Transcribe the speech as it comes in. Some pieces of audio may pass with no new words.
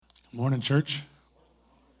Morning, church.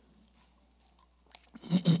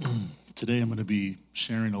 Today I'm going to be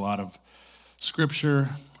sharing a lot of scripture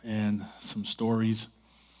and some stories,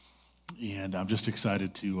 and I'm just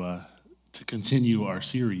excited to continue our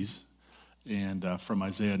series and from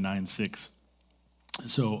Isaiah 9:6.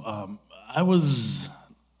 So I was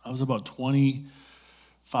about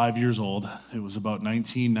 25 years old. It was about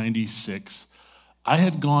 1996. I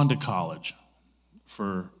had gone to college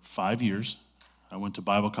for 5 years. I went to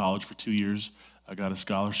Bible college for 2 years. I got a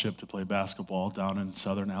scholarship to play basketball down in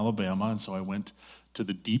southern Alabama, and so I went to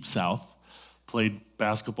the Deep South, played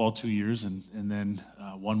basketball 2 years, and then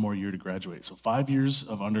one more year to graduate. So 5 years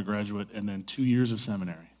of undergraduate and then 2 years of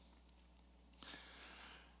seminary.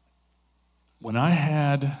 When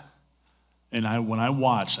I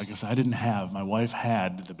watched, I guess I didn't have, my wife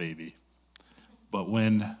had the baby, but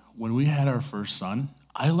when we had our first son,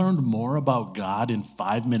 I learned more about God in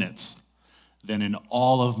 5 minutes than in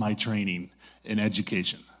all of my training in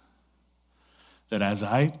education. That as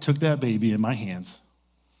I took that baby in my hands,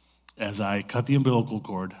 as I cut the umbilical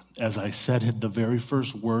cord, as I said the very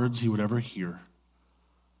first words he would ever hear,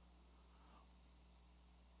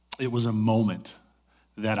 it was a moment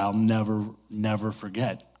that I'll never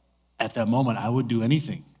forget. At that moment, I would do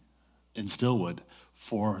anything, and still would,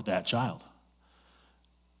 for that child.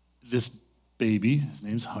 This baby, his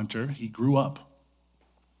name's Hunter, he grew up.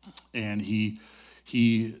 And he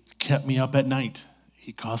kept me up at night.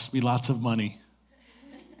 He cost me lots of money.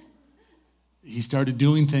 He started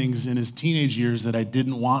doing things in his teenage years that I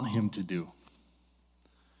didn't want him to do.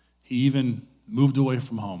 He even moved away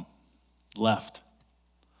from home, left.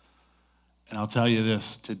 And I'll tell you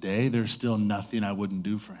this, today there's still nothing I wouldn't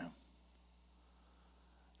do for him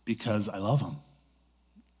because I love him.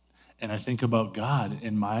 And I think about God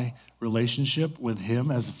and my relationship with him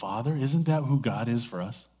as a father. Isn't that who God is for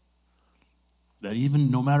us? That even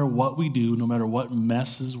no matter what we do, no matter what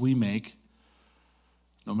messes we make,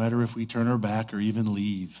 no matter if we turn our back or even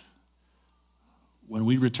leave, when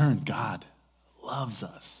we return, God loves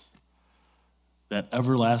us. That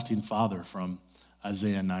everlasting Father from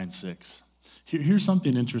Isaiah 9:6. Here's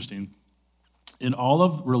something interesting. In all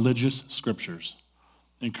of religious scriptures,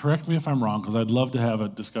 and correct me if I'm wrong, because I'd love to have a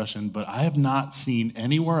discussion, but I have not seen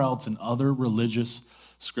anywhere else in other religious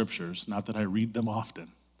scriptures, not that I read them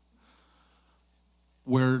often,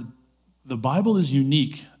 where the Bible is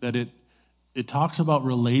unique, that it talks about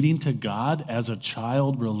relating to God as a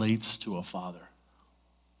child relates to a father.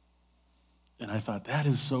 And I thought, that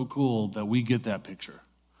is so cool that we get that picture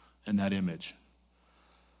and that image.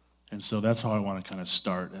 And so that's how I want to kind of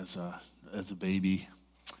start as a baby,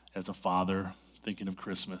 as a father, thinking of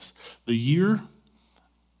Christmas. The year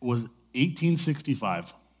was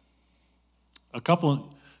 1865. A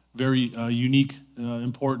couple very unique,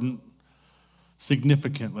 important,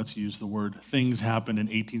 significant, let's use the word, things happened in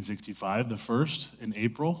 1865. The first, in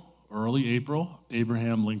April, early April,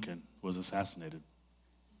 Abraham Lincoln was assassinated.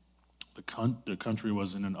 The country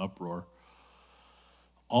was in an uproar.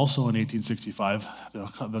 Also in 1865,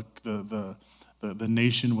 the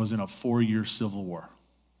nation was in a 4-year civil war.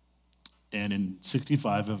 And in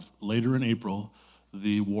 65, later in April,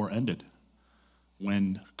 the war ended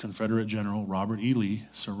when Confederate General Robert E. Lee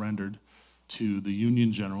surrendered to the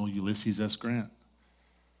Union General Ulysses S. Grant.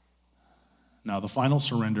 Now, the final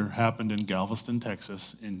surrender happened in Galveston,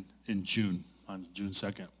 Texas in June, on June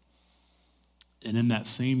 2nd. And in that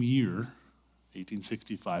same year,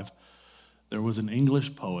 1865, there was an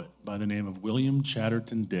English poet by the name of William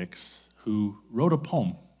Chatterton Dix who wrote a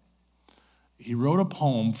poem. He wrote a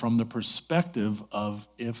poem from the perspective of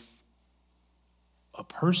if a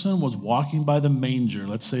person was walking by the manger,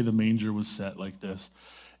 let's say the manger was set like this,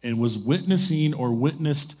 and was witnessing or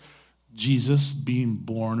witnessed Jesus being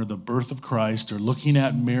born or the birth of Christ or looking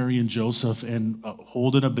at Mary and Joseph and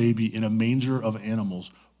holding a baby in a manger of animals,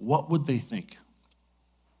 what would they think?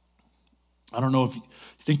 I don't know if you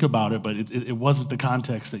think about it, but it wasn't the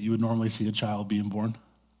context that you would normally see a child being born.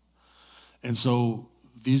 And so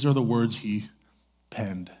these are the words he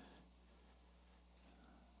penned.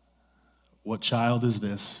 What child is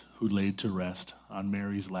this who laid to rest on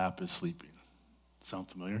Mary's lap is sleeping? Sound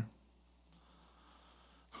familiar?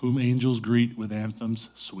 Whom angels greet with anthems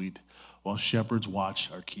sweet, while shepherds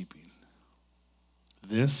watch are keeping.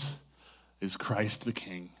 This is Christ the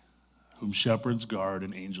King, whom shepherds guard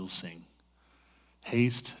and angels sing.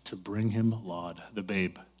 Haste to bring him laud, the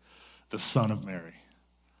babe, the Son of Mary.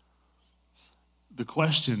 The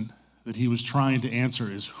question that he was trying to answer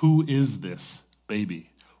is, who is this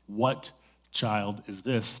baby? What child is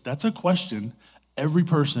this? That's a question every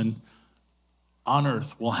person on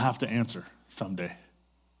earth will have to answer someday.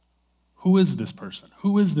 Who is this person?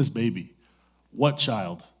 Who is this baby? What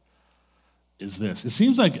child is this? It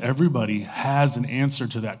seems like everybody has an answer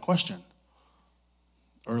to that question,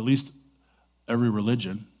 or at least every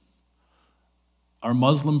religion. Our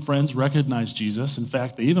Muslim friends recognize Jesus. In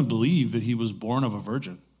fact, they even believe that he was born of a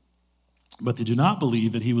virgin. But they do not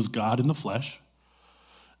believe that he was God in the flesh.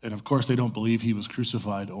 And of course, they don't believe he was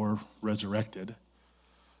crucified or resurrected.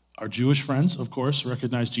 Our Jewish friends, of course,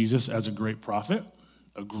 recognize Jesus as a great prophet,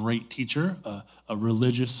 a great teacher, a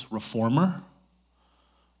religious reformer.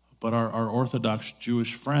 But our Orthodox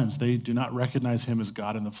Jewish friends, they do not recognize him as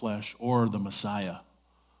God in the flesh or the Messiah,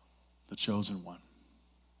 the chosen one.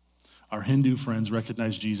 Our Hindu friends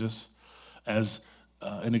recognize Jesus as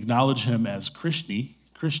and acknowledge him as Krishna.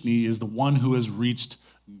 Krishna is the one who has reached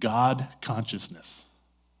God consciousness.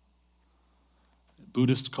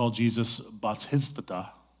 Buddhists call Jesus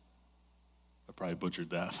Bodhisattva. I probably butchered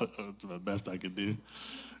that, but that's the best I could do.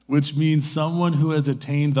 Which means someone who has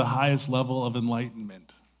attained the highest level of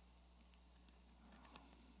enlightenment.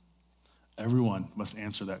 Everyone must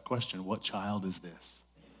answer that question. What child is this?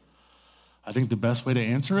 I think the best way to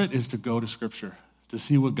answer it is to go to Scripture, to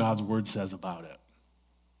see what God's Word says about it.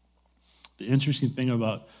 The interesting thing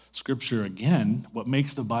about Scripture, again, what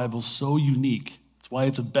makes the Bible so unique, it's why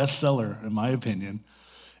it's a bestseller, in my opinion,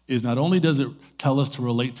 is not only does it tell us to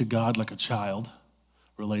relate to God like a child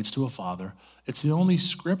relates to a father, it's the only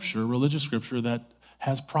scripture, religious scripture, that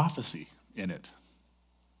has prophecy in it.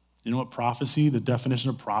 You know what prophecy, the definition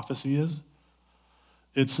of prophecy is?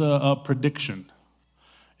 It's a prediction.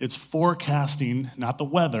 It's forecasting, not the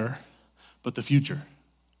weather, but the future.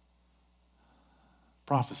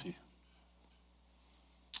 Prophecy.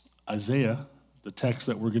 Isaiah, the text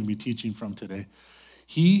that we're going to be teaching from today,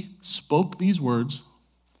 he spoke these words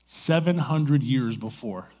 700 years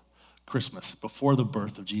before Christmas, before the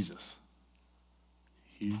birth of Jesus.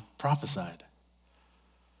 He prophesied.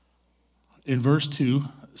 In verse 2,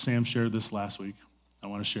 Sam shared this last week. I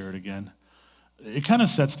want to share it again. It kind of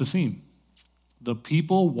sets the scene. The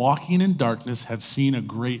people walking in darkness have seen a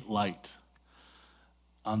great light.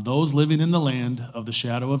 On those living in the land of the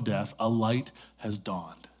shadow of death, a light has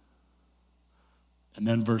dawned. And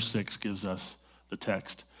then verse 6 gives us the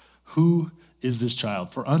text. Who is this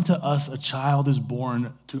child? For unto us a child is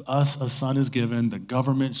born, to us a son is given, the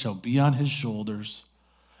government shall be on his shoulders,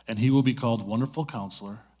 and he will be called Wonderful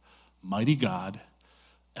Counselor, Mighty God,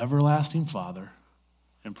 Everlasting Father,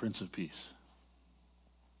 and Prince of Peace.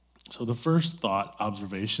 So the first thought,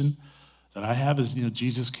 observation that I have is,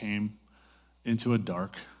 Jesus came into a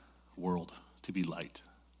dark world to be light.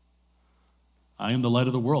 I am the light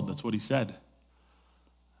of the world. That's what he said.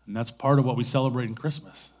 And that's part of what we celebrate in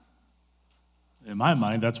Christmas. In my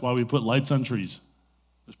mind, that's why we put lights on trees.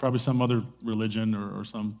 There's probably some other religion or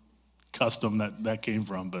some custom that came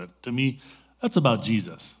from, but to me, that's about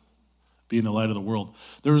Jesus being the light of the world.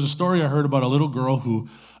 There was a story I heard about a little girl who,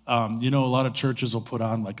 a lot of churches will put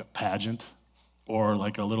on like a pageant or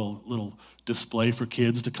like a little display for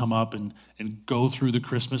kids to come up and go through the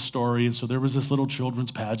Christmas story. And so there was this little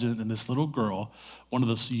children's pageant, and this little girl, one of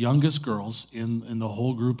the youngest girls in the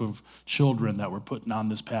whole group of children that were putting on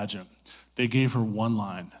this pageant, they gave her one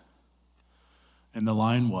line. And the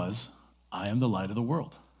line was, I am the light of the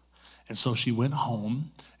world. And so she went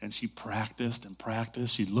home and she practiced and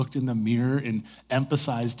practiced. She looked in the mirror and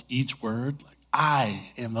emphasized each word, like, I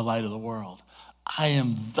am the light of the world. I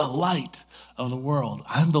am the light of the world.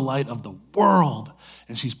 I'm the light of the world.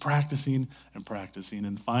 And she's practicing and practicing.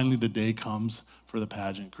 And finally the day comes for the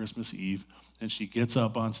pageant, Christmas Eve, and she gets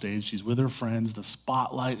up on stage. She's with her friends. The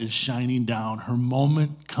spotlight is shining down. Her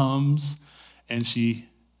moment comes, and she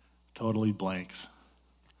totally blanks.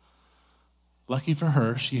 Lucky for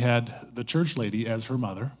her, she had the church lady as her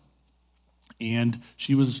mother, and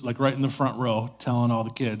she was like right in the front row telling all the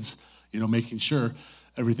kids, making sure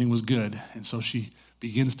everything was good. And so she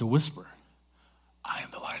begins to whisper, I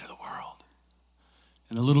am the light of the world.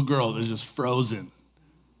 And the little girl is just frozen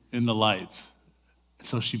in the lights.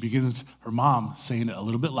 So she begins, her mom saying it a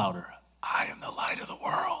little bit louder, I am the light of the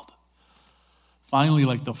world. Finally,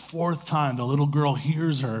 like the fourth time, the little girl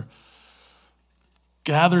hears her,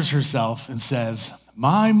 gathers herself and says,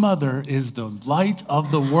 my mother is the light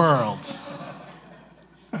of the world.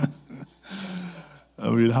 I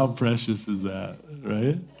mean, how precious is that,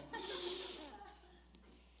 right?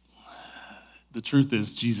 The truth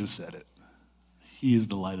is, Jesus said it. He is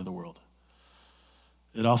the light of the world.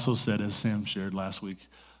 It also said, as Sam shared last week,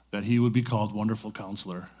 that he would be called Wonderful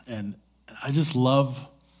Counselor. And I just love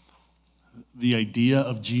the idea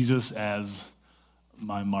of Jesus as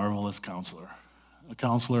my marvelous counselor. A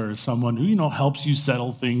counselor is someone who, helps you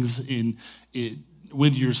settle things in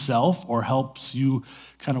with yourself or helps you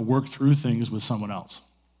kind of work through things with someone else.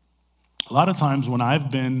 A lot of times when I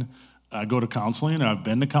go to counseling, and I've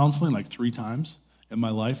been to counseling like 3 times in my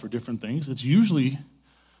life for different things, it's usually,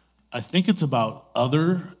 I think it's about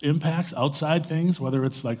other impacts, outside things, whether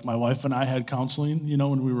it's like my wife and I had counseling,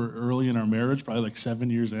 when we were early in our marriage, probably like 7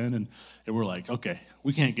 years in, and we're like, okay,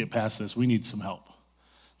 we can't get past this. We need some help.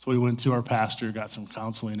 So we went to our pastor, got some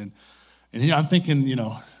counseling, and I'm thinking,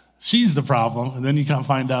 she's the problem. And then you kind of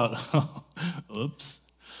find out, oops,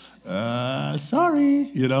 sorry,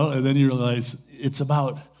 and then you realize it's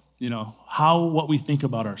about, what we think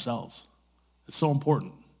about ourselves. It's so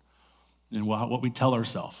important. And what we tell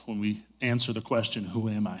ourselves when we answer the question, who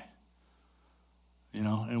am I?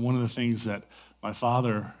 And one of the things that my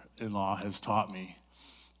father-in-law has taught me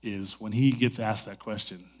is when he gets asked that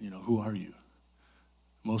question, who are you?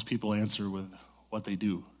 Most people answer with what they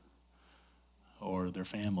do or their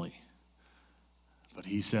family. But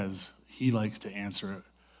he says he likes to answer,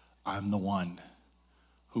 I'm the one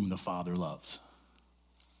whom the Father loves.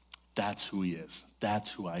 That's who he is.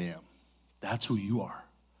 That's who I am. That's who you are.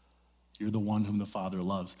 You're the one whom the Father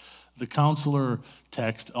loves. The counselor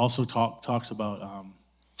text also talks about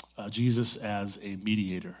Jesus as a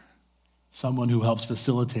mediator, someone who helps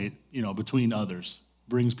facilitate, between others,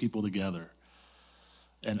 brings people together.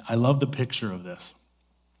 And I love the picture of this.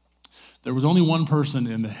 There was only one person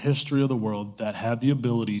in the history of the world that had the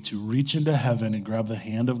ability to reach into heaven and grab the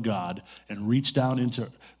hand of God and reach down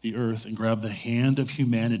into the earth and grab the hand of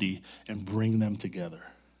humanity and bring them together.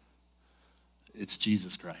 It's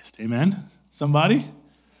Jesus Christ. Amen? Somebody?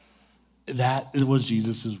 That was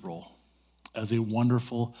Jesus' role as a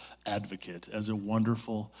wonderful advocate, as a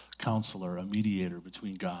wonderful counselor, a mediator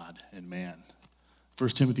between God and man. 1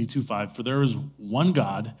 Timothy 2:5, for there is one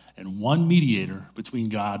God and one mediator between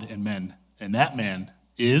God and men, and that man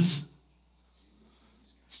is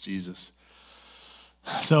Jesus.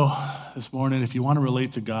 So this morning, if you want to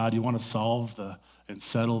relate to God, you want to solve and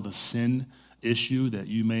settle the sin issue that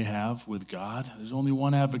you may have with God, there's only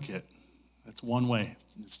one advocate. That's one way.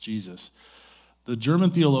 It's Jesus. The German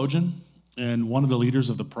theologian and one of the leaders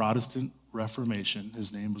of the Protestant Reformation,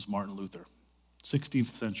 his name was Martin Luther,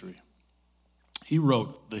 16th century. He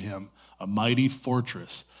wrote the hymn, A Mighty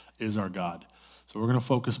Fortress is Our God. So we're going to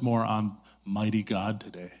focus more on mighty God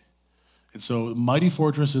today. And so Mighty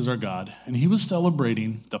Fortress is Our God. And he was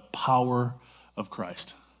celebrating the power of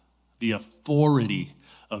Christ, the authority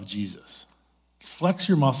of Jesus. Flex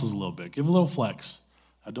your muscles a little bit. Give a little flex.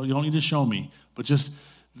 You don't need to show me, but just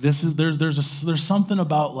there's something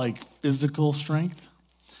about like physical strength.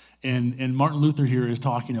 And Martin Luther here is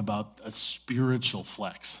talking about a spiritual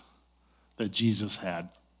flex that Jesus had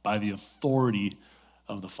by the authority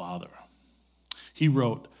of the Father. He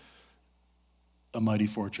wrote, A Mighty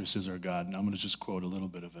Fortress is Our God, and I'm going to just quote a little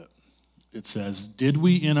bit of it. It says, did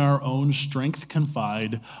we in our own strength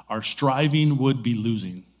confide, our striving would be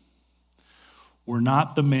losing. We're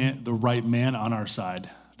not the right man on our side,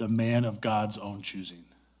 the man of God's own choosing.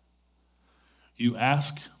 You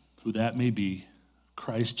ask who that may be,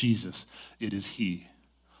 Christ Jesus, it is he.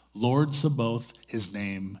 Lord Sabaoth, his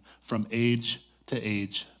name, from age to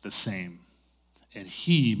age the same, and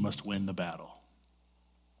he must win the battle.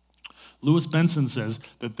 Lewis Benson says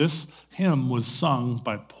that this hymn was sung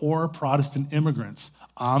by poor Protestant immigrants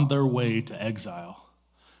on their way to exile.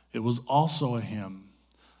 It was also a hymn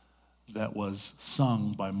that was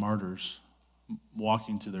sung by martyrs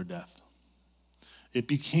walking to their death. It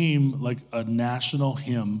became like a national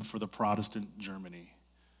hymn for the Protestant Germany.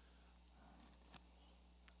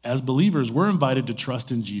 As believers, we're invited to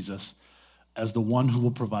trust in Jesus as the one who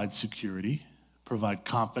will provide security, provide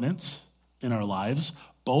confidence in our lives,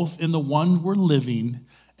 both in the one we're living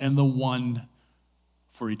and the one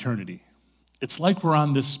for eternity. It's like we're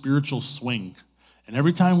on this spiritual swing, and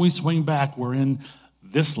every time we swing back, we're in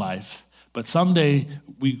this life, but someday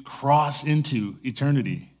we cross into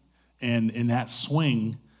eternity, and in that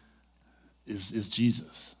swing is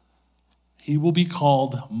Jesus. He will be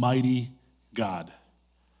called Mighty God.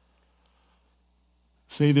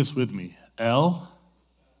 Say this with me. El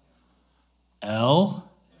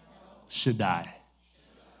Shaddai.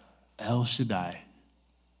 El Shaddai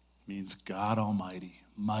means God Almighty,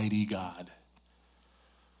 mighty God.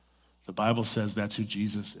 The Bible says that's who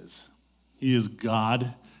Jesus is. He is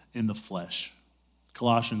God in the flesh.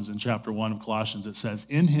 Colossians, in chapter 1 of Colossians, it says,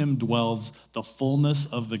 in him dwells the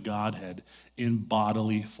fullness of the Godhead in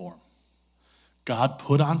bodily form. God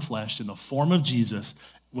put on flesh in the form of Jesus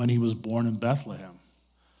when he was born in Bethlehem.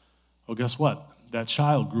 Well, guess what? That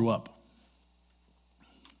child grew up.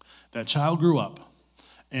 That child grew up.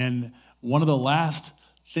 And one of the last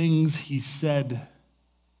things he said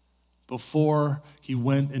before he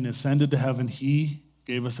went and ascended to heaven, he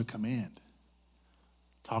gave us a command,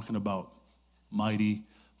 talking about mighty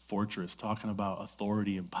fortress, talking about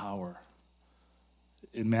authority and power.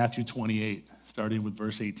 In Matthew 28, starting with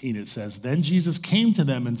verse 18, it says, "Then Jesus came to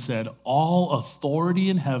them and said, 'All authority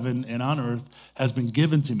in heaven and on earth has been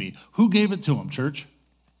given to me.'" Who gave it to him, church?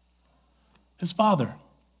 His Father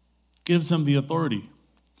gives him the authority.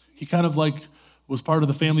 He kind of like was part of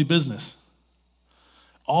the family business.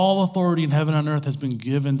 "All authority in heaven and on earth has been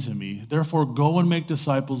given to me. Therefore, go and make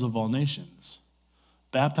disciples of all nations,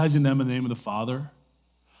 baptizing them in the name of the Father,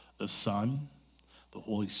 the Son, the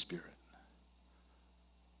Holy Spirit."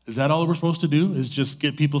 Is that all we're supposed to do, is just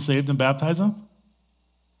get people saved and baptize them?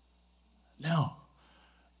 No.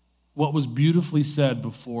 What was beautifully said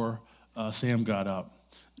before Sam got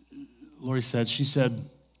up, Lori said, she said,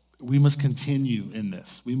 we must continue in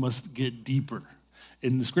this. We must get deeper.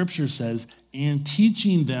 And the scripture says, "And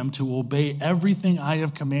teaching them to obey everything I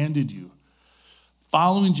have commanded you."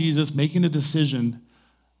 Following Jesus, making a decision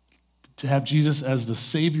to have Jesus as the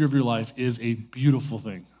Savior of your life is a beautiful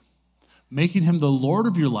thing. Making him the Lord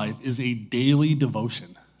of your life is a daily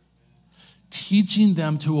devotion. Teaching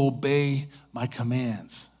them to obey my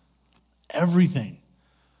commands. Everything.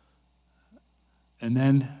 And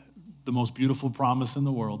then the most beautiful promise in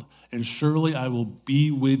the world, "And surely I will be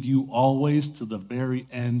with you always to the very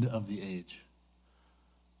end of the age."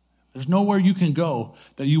 There's nowhere you can go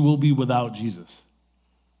that you will be without Jesus.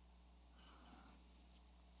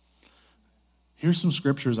 Here's some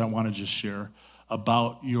scriptures I want to just share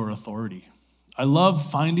about your authority. I love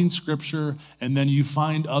finding scripture and then you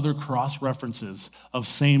find other cross references of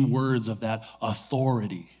same words of that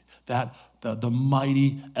authority, that the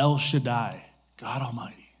mighty El Shaddai, God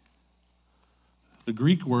Almighty. The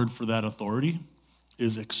Greek word for that authority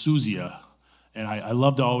is exousia, and I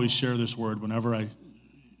love to always share this word whenever I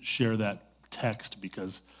share that text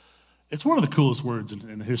because it's one of the coolest words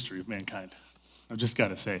in the history of mankind. I've just got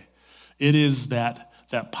to say. It is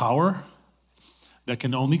that power that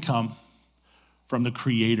can only come from the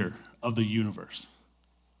creator of the universe.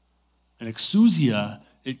 And exousia,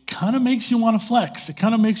 it kind of makes you want to flex. It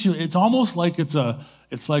kind of makes you, it's almost like it's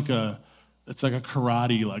like a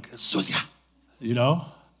karate, like exousia, you know?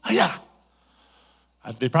 Hiya.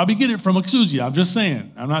 They probably get it from exousia, I'm just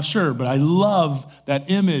saying. I'm not sure, but I love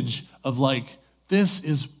that image of like, this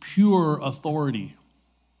is pure authority.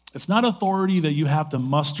 It's not authority that you have to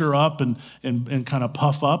muster up and kind of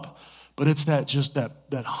puff up, but it's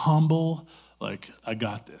that humble, like, I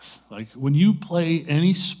got this. Like when you play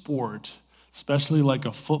any sport, especially like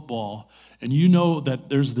a football, and you know that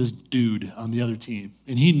there's this dude on the other team,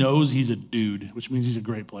 and he knows he's a dude, which means he's a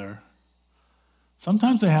great player.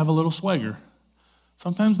 Sometimes they have a little swagger.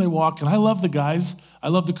 Sometimes they walk, and I love the guys, I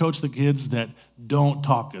love to coach the kids that don't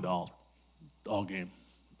talk at all game.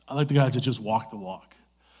 I like the guys that just walk the walk.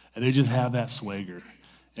 And they just have that swagger.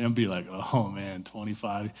 And I'll be like, oh man,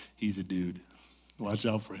 25, he's a dude. Watch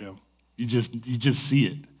out for him. You just see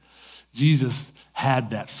it. Jesus had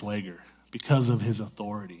that swagger because of his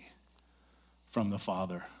authority from the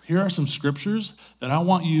Father. Here are some scriptures that I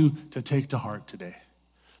want you to take to heart today.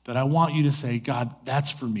 That I want you to say, God,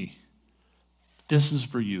 that's for me. This is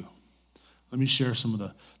for you. Let me share some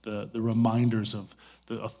of the reminders of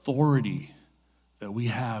the authority that we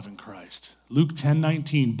have in Christ. Luke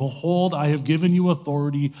 10:19, "Behold, I have given you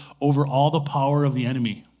authority over all the power of the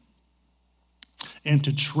enemy, and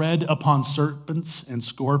to tread upon serpents and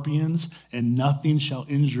scorpions, and nothing shall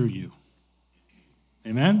injure you."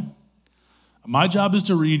 Amen? My job is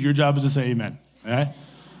to read, your job is to say amen. All right?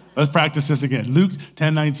 Let's practice this again. Luke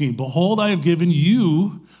 10:19, "Behold, I have given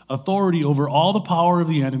you authority over all the power of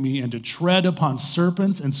the enemy, and to tread upon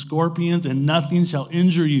serpents and scorpions, and nothing shall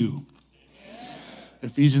injure you."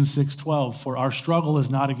 Ephesians 6:12, "For our struggle is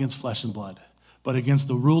not against flesh and blood, but against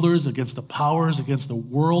the rulers, against the powers, against the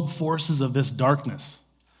world forces of this darkness,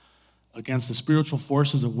 against the spiritual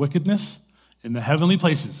forces of wickedness in the heavenly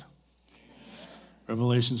places."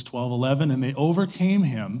 Revelations 12:11, "And they overcame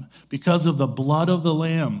him because of the blood of the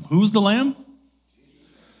Lamb." Who's the Lamb?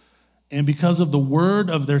 "And because of the word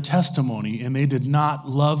of their testimony, and they did not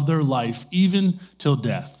love their life even till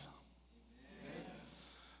death."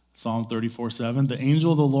 Psalm 34:7, "The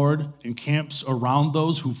angel of the Lord encamps around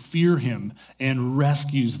those who fear him and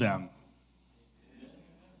rescues them."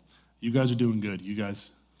 You guys are doing good. You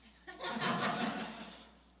guys.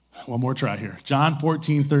 One more try here. John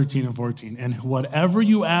 14:13 and 14. "And whatever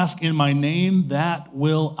you ask in my name, that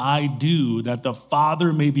will I do, that the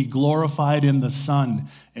Father may be glorified in the Son.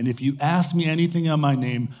 And if you ask me anything in my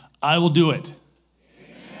name, I will do it."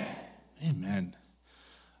 Amen. Amen.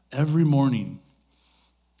 Every morning,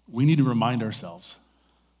 we need to remind ourselves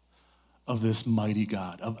of this mighty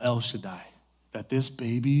God, of El Shaddai, that this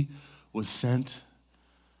baby was sent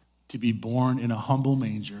to be born in a humble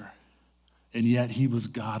manger, and yet he was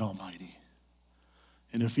God Almighty.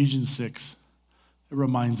 In Ephesians 6, it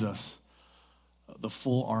reminds us of the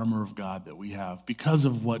full armor of God that we have. Because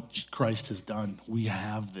of what Christ has done, we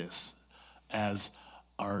have this as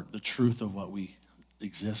the truth of what we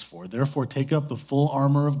exist for. Therefore, take up the full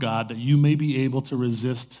armor of God that you may be able to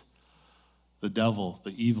resist the devil,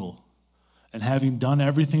 the evil. And having done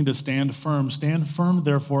everything to stand firm,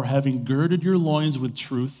 therefore, having girded your loins with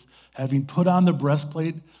truth, having put on the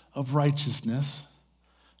breastplate of righteousness,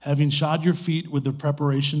 having shod your feet with the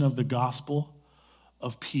preparation of the gospel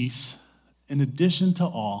of peace, in addition to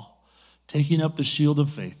all, taking up the shield of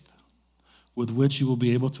faith, with which you will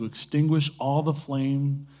be able to extinguish all the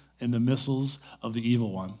flame and the missiles of the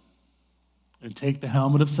evil one. And take the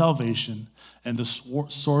helmet of salvation and the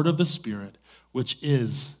sword of the Spirit, which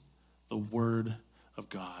is the word of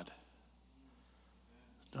God.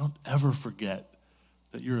 Don't ever forget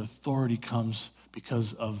that your authority comes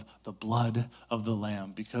because of the blood of the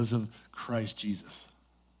Lamb, because of Christ Jesus.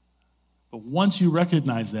 But once you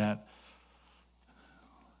recognize that,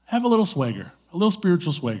 have a little swagger, a little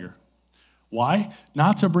spiritual swagger. Why?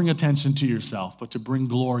 Not to bring attention to yourself, but to bring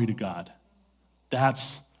glory to God.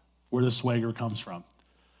 That's where the swagger comes from.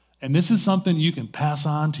 And this is something you can pass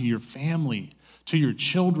on to your family, to your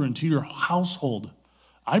children, to your household.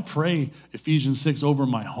 I pray Ephesians 6 over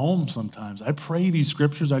my home sometimes. I pray these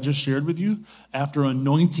scriptures I just shared with you after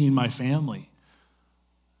anointing my family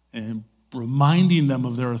and reminding them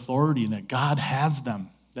of their authority and that God has them,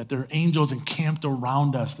 that there are angels encamped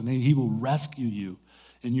around us, and he will rescue you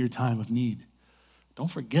in your time of need. Don't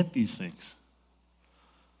forget these things.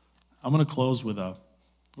 I'm going to close with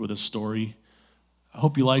a story. I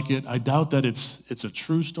hope you like it. I doubt that it's a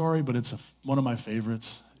true story, but it's one of my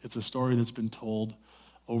favorites. It's a story that's been told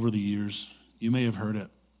over the years. You may have heard it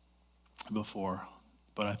before,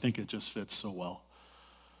 but I think it just fits so well.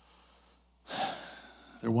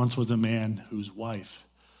 There once was a man whose wife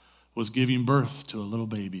was giving birth to a little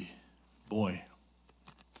baby boy.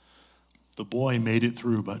 The boy made it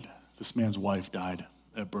through, but this man's wife died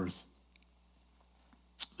at birth.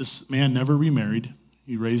 This man never remarried.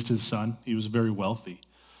 He raised his son. He was very wealthy.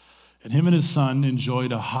 And him and his son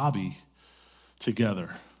enjoyed a hobby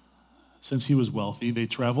together. Since he was wealthy, they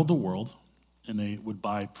traveled the world, and they would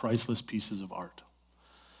buy priceless pieces of art.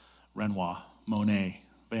 Renoir, Monet,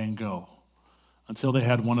 Van Gogh, until they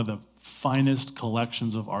had one of the finest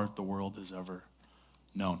collections of art the world has ever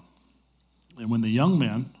known. And when the young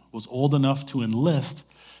man was old enough to enlist,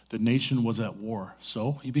 the nation was at war,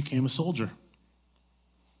 so he became a soldier.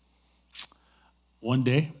 One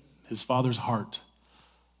day, his father's heart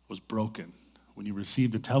was broken when he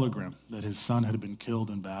received a telegram that his son had been killed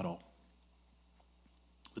in battle.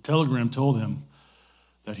 The telegram told him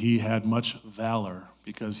that he had much valor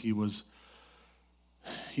because he was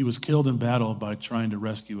killed in battle by trying to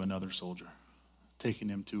rescue another soldier, taking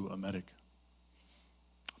him to a medic.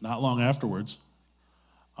 Not long afterwards,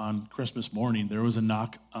 on Christmas morning, there was a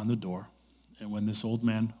knock on the door, and when this old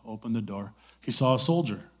man opened the door, he saw a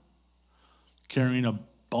soldier carrying a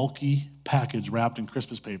bulky package wrapped in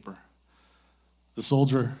Christmas paper. The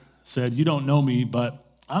soldier said, "You don't know me,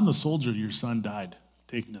 but I'm the soldier your son died,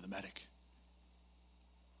 taken to the medic."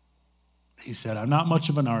 He said, "I'm not much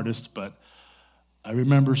of an artist, but I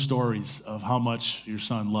remember stories of how much your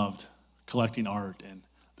son loved collecting art and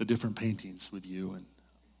the different paintings with you. And,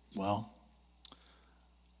 well,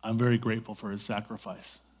 I'm very grateful for his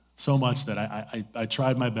sacrifice. So much that I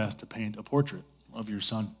tried my best to paint a portrait of your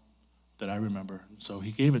son that I remember." So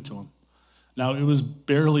he gave it to him. Now, it was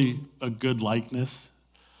barely a good likeness,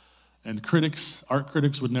 and art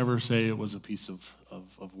critics would never say it was a piece of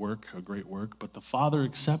work, a great work, but the father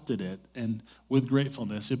accepted it, and with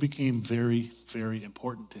gratefulness, it became very, very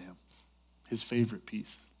important to him, his favorite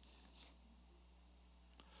piece.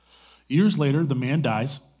 Years later, the man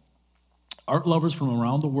dies. Art lovers from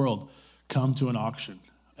around the world come to an auction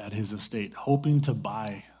at his estate, hoping to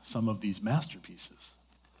buy some of these masterpieces.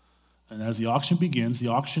 And as the auction begins, the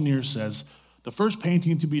auctioneer says, "The first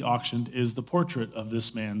painting to be auctioned is the portrait of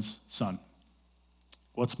this man's son.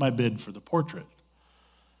 What's my bid for the portrait?"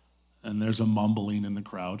 And there's a mumbling in the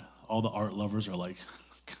crowd. All the art lovers are like,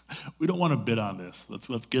 "We don't want to bid on this.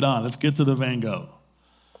 Let's get on. Let's get to the Van Gogh.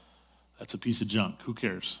 That's a piece of junk. Who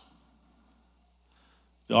cares?"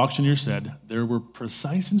 The auctioneer said there were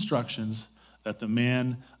precise instructions that the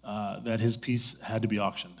man, that his piece had to be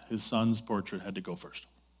auctioned. His son's portrait had to go first.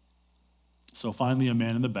 So finally, a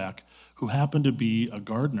man in the back, who happened to be a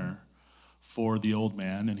gardener, for the old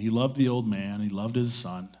man, and he loved the old man, he loved his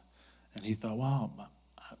son, and he thought, wow,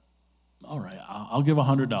 all right, I'll give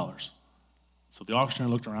 $100. So the auctioneer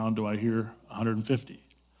looked around, do I hear 150?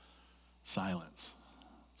 Silence.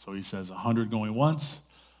 So he says 100 going once,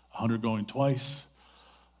 100 going twice,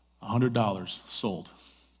 $100 sold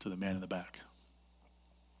to the man in the back.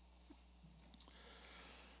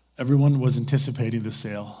 Everyone was anticipating the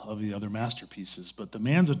sale of the other masterpieces, but the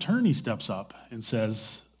man's attorney steps up and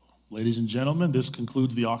says, ladies and gentlemen, this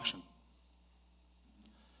concludes the auction.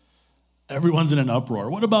 Everyone's in an uproar.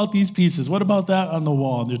 What about these pieces? What about that on the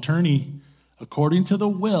wall? And the attorney, according to the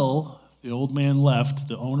will, the old man left,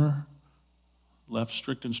 the owner left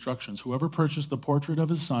strict instructions. Whoever purchased the portrait of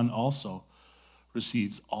his son also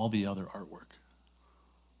receives all the other artwork.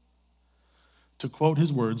 To quote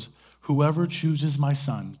his words, whoever chooses my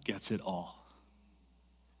son gets it all.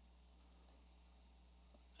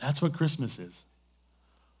 That's what Christmas is.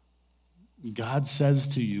 God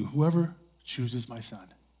says to you, whoever chooses my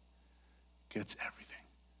son gets everything.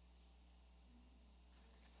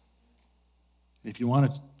 If you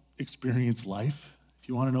want to experience life, if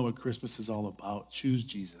you want to know what Christmas is all about, choose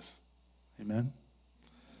Jesus. Amen?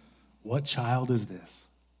 What child is this?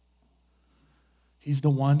 He's the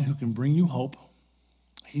one who can bring you hope.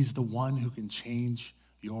 He's the one who can change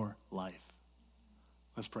your life.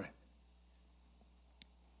 Let's pray.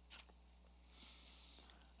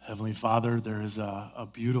 Heavenly Father, there is a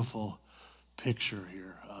beautiful picture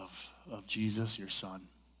here of Jesus, your son,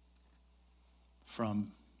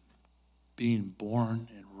 from being born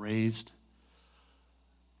and raised,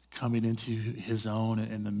 coming into his own,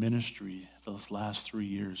 and the ministry those last 3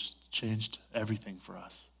 years changed everything for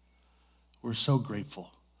us. We're so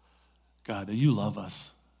grateful, God, that you love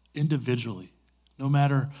us individually. No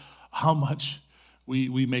matter how much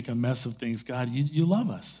we make a mess of things, God, you love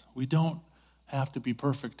us. We don't have to be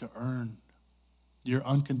perfect to earn your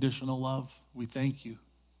unconditional love. We thank you.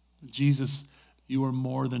 Jesus, you are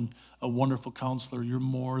more than a wonderful counselor. You're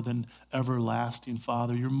more than everlasting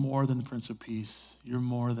Father. You're more than the Prince of Peace. You're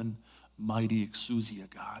more than mighty exousia,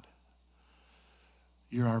 God.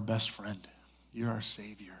 You're our best friend. You're our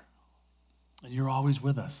Savior. And you're always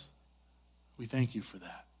with us. We thank you for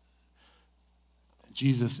that.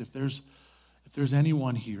 Jesus, if there's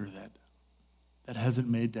anyone here that hasn't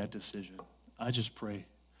made that decision, I just pray,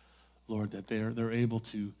 Lord, that they're able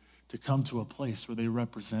to come to a place where they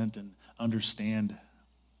represent and understand,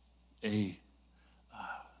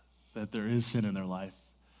 that there is sin in their life,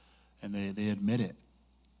 and they admit it.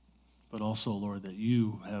 But also, Lord, that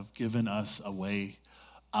you have given us a way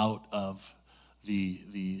out of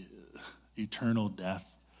the eternal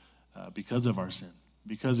death because of our sin.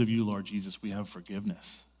 Because of you, Lord Jesus, we have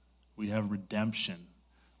forgiveness. We have redemption.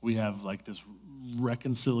 We have like this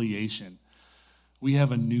reconciliation. We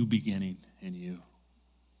have a new beginning in you.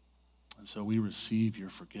 And so we receive your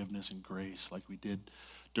forgiveness and grace like we did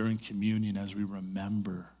during communion as we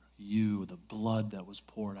remember you, the blood that was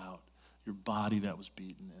poured out, your body that was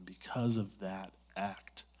beaten. And because of that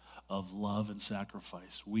act of love and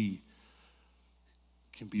sacrifice, we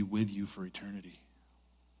can be with you for eternity.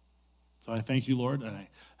 So I thank you, Lord, and I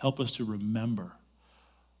help us to remember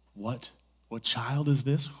what child is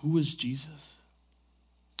this? Who is Jesus?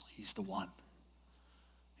 He's the one.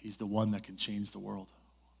 He's the one that can change the world.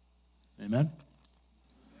 Amen?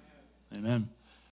 Amen.